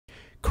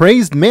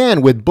Crazed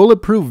man with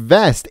bulletproof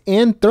vest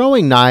and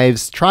throwing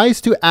knives tries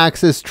to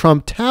access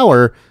Trump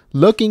Tower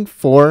looking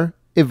for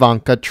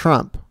Ivanka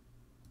Trump.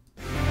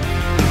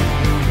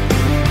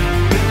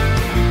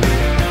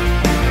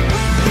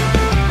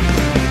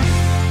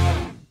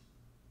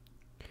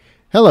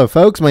 Hello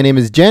folks, my name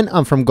is Jen.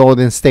 I'm from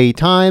Golden State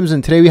Times,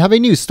 and today we have a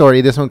news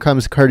story. This one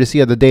comes courtesy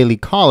of the Daily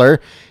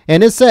Caller,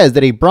 and it says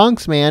that a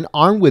Bronx man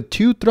armed with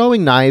 2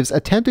 throwing knives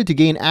attempted to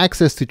gain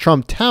access to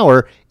Trump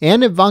Tower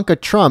and Ivanka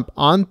Trump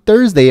on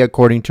Thursday,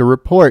 according to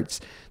reports.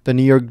 The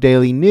New York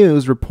Daily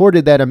News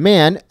reported that a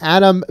man,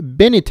 Adam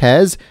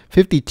Benitez,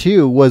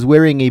 52, was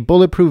wearing a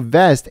bulletproof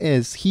vest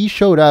as he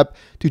showed up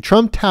to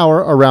Trump Tower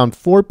around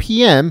 4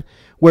 p.m.,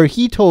 where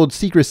he told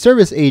Secret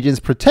Service agents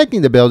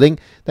protecting the building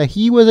that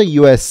he was a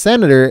U.S.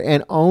 senator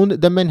and owned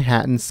the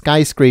Manhattan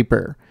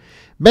skyscraper.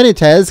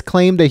 Benitez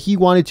claimed that he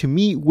wanted to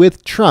meet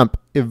with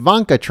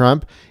Ivanka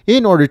Trump,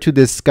 in order to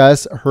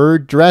discuss her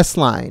dress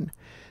line.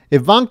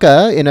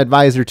 Ivanka, an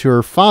advisor to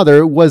her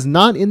father, was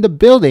not in the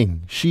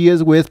building. She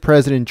is with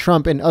President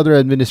Trump and other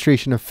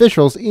administration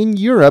officials in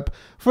Europe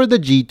for the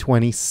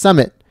G20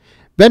 summit.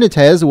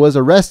 Benitez was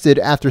arrested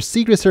after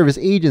Secret Service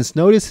agents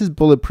noticed his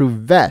bulletproof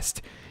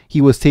vest. He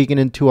was taken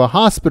into a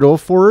hospital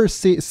for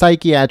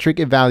psychiatric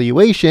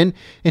evaluation,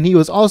 and he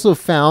was also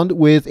found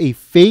with a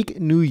fake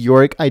New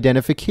York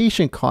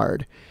identification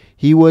card.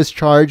 He was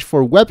charged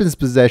for weapons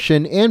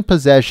possession and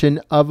possession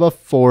of a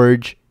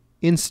forged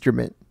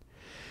instrument.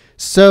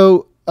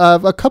 So,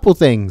 a couple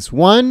things.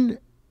 One,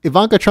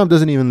 Ivanka Trump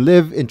doesn't even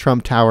live in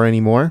Trump Tower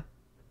anymore,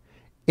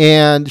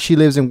 and she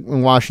lives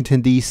in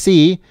Washington,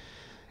 D.C.,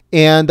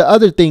 and the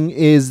other thing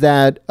is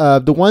that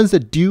the ones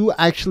that do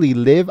actually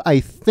live, I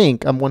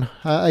think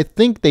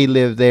they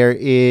live there,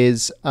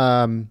 is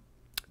Donald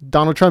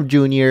Trump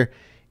Jr.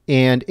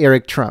 and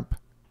Eric Trump.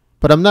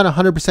 But I'm not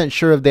 100%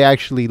 sure if they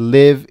actually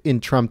live in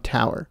Trump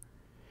Tower.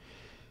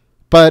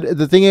 But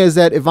the thing is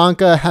that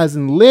Ivanka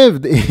hasn't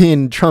lived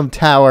in Trump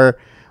Tower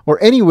or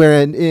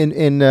anywhere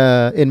in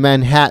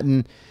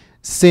Manhattan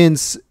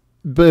since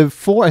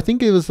before, I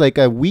think it was like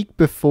a week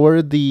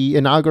before the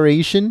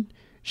inauguration.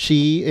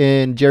 She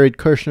and Jared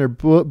Kushner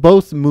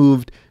both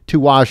moved to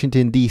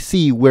Washington,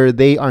 D.C., where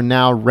they are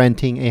now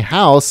renting a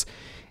house.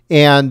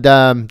 And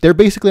they're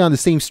basically on the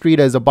same street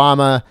as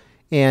Obama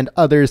and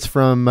others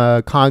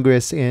from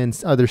Congress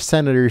and other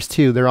senators,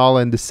 too. They're all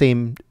in the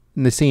same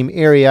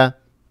area.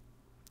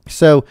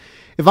 So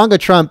Ivanka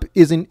Trump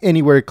isn't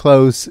anywhere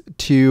close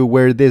to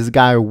where this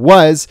guy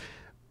was.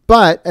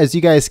 But as you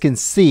guys can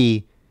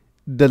see,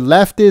 the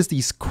leftists,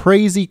 these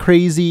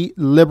crazy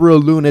liberal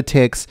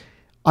lunatics,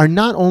 are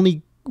not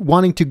only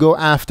wanting to go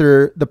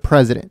after the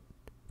president,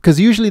 because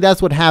usually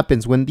that's what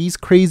happens when these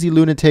crazy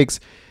lunatics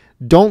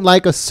don't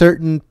like a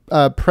certain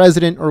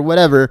president or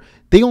whatever.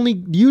 They only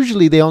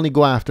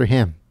go after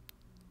him.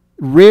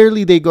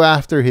 Rarely they go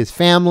after his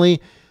family.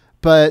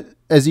 But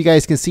as you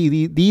guys can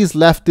see, these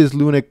leftist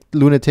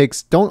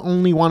lunatics don't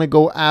only want to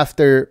go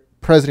after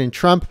President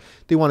Trump.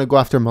 They want to go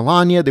after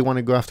Melania. They want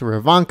to go after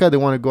Ivanka. They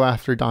want to go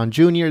after Don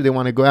Jr. They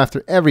want to go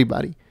after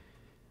everybody.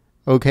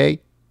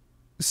 Okay.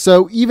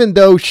 So even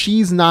though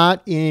she's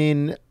not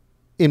in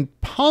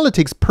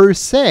politics per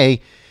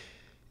se,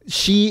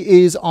 she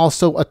is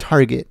also a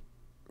target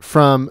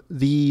from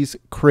these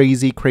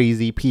crazy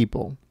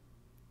people.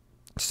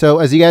 So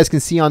as you guys can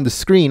see on the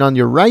screen on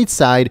your right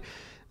side,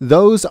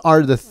 those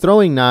are the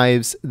throwing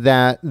knives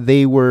that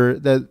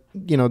the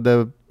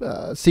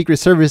Secret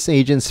Service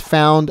agents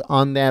found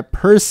on that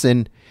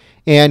person,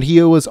 and he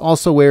was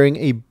also wearing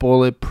a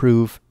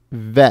bulletproof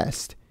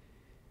vest.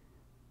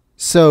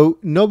 So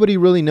nobody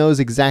really knows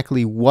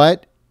exactly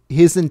what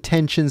his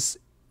intentions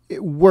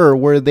were.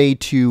 Were they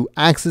to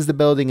access the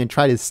building and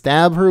try to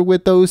stab her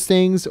with those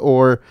things,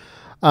 or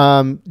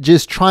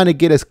just trying to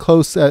get as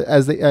close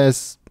as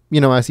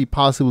he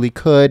possibly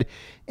could?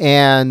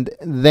 And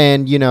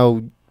then,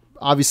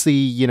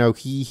 obviously,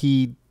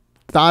 he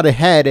thought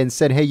ahead and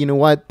said, hey, you know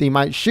what? They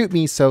might shoot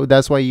me. So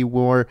that's why he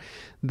wore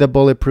the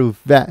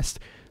bulletproof vest.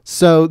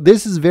 So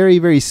this is very,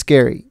 very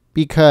scary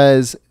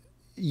because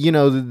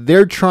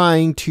they're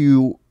trying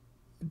to,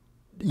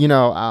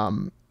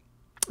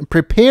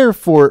 prepare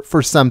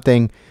for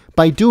something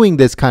by doing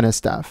this kind of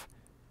stuff.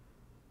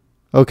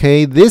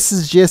 Okay, this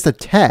is just a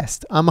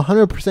test. I'm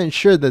 100%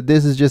 sure that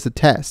this is just a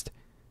test.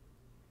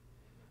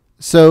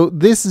 So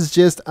this is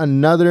just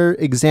another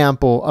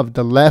example of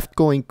the left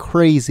going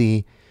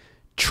crazy,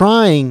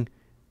 trying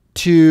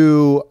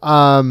to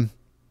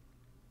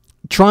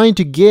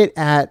get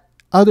at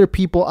other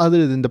people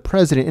other than the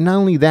president. And not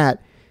only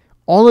that,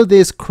 all of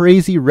this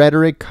crazy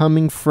rhetoric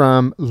coming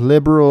from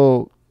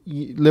liberal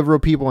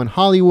people in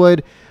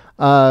Hollywood,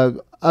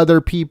 other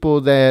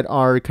people that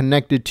are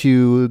connected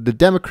to the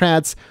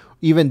Democrats,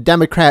 even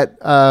Democrat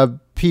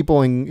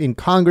people in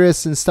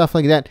Congress and stuff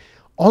like that.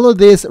 All of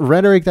this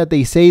rhetoric that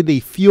they say, they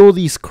fuel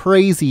these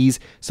crazies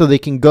so they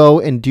can go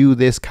and do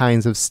this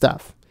kinds of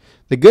stuff.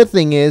 The good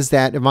thing is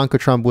that Ivanka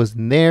Trump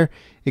wasn't there.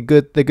 The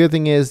good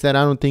thing is that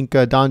I don't think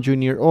Don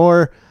Jr.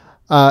 or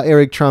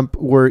Eric Trump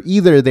were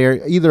either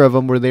there. Either of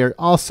them were there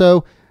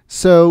also.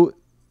 So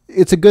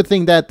it's a good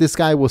thing that this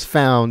guy was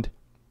found,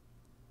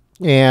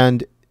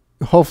 and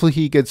hopefully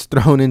he gets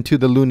thrown into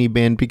the loony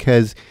bin,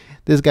 because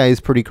this guy is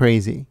pretty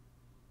crazy.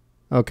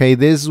 Okay,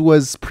 this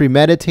was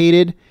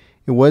premeditated.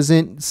 It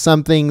wasn't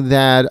something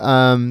that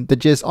that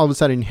just all of a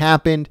sudden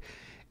happened,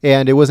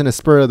 and it wasn't a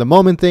spur of the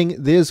moment thing.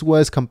 This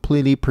was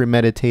completely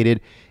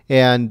premeditated,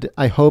 and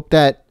I hope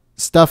that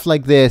stuff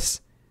like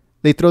this,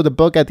 they throw the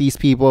book at these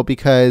people,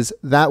 because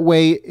that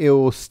way it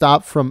will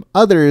stop from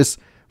others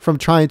from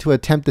trying to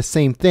attempt the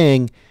same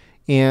thing.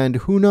 And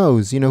who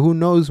knows, who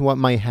knows what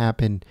might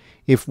happen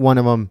if one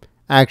of them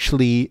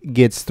actually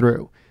gets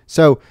through.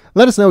 So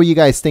let us know what you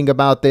guys think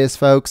about this,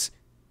 folks.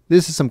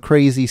 This is some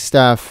crazy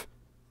stuff.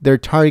 They're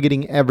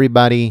targeting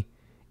everybody.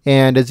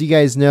 And as you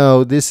guys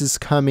know, this is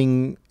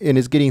coming and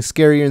is getting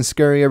scarier and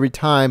scarier every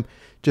time.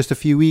 Just a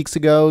few weeks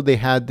ago, they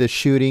had the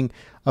shooting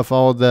of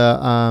all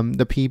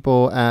the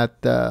people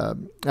at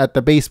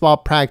the baseball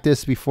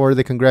practice before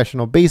the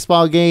congressional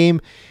baseball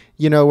game,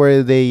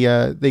 where they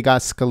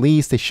got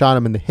Scalise. They shot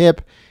him in the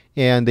hip,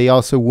 and they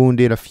also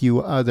wounded a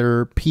few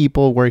other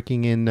people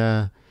working in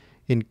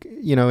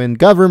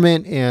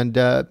government, and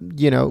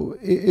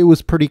it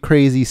was pretty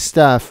crazy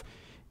stuff.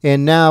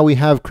 And now we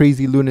have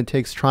crazy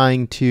lunatics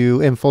trying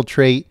to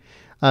infiltrate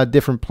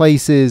different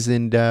places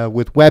and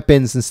with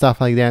weapons and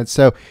stuff like that.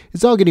 So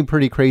it's all getting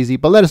pretty crazy.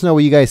 But let us know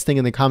what you guys think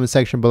in the comment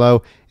section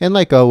below. And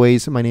like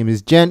always, my name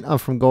is Jen. I'm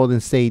from Golden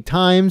State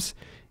Times.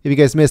 If you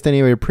guys missed any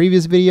of our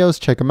previous videos,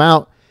 check them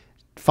out.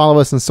 Follow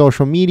us on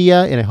social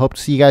media, and I hope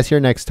to see you guys here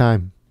next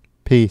time.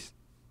 Peace.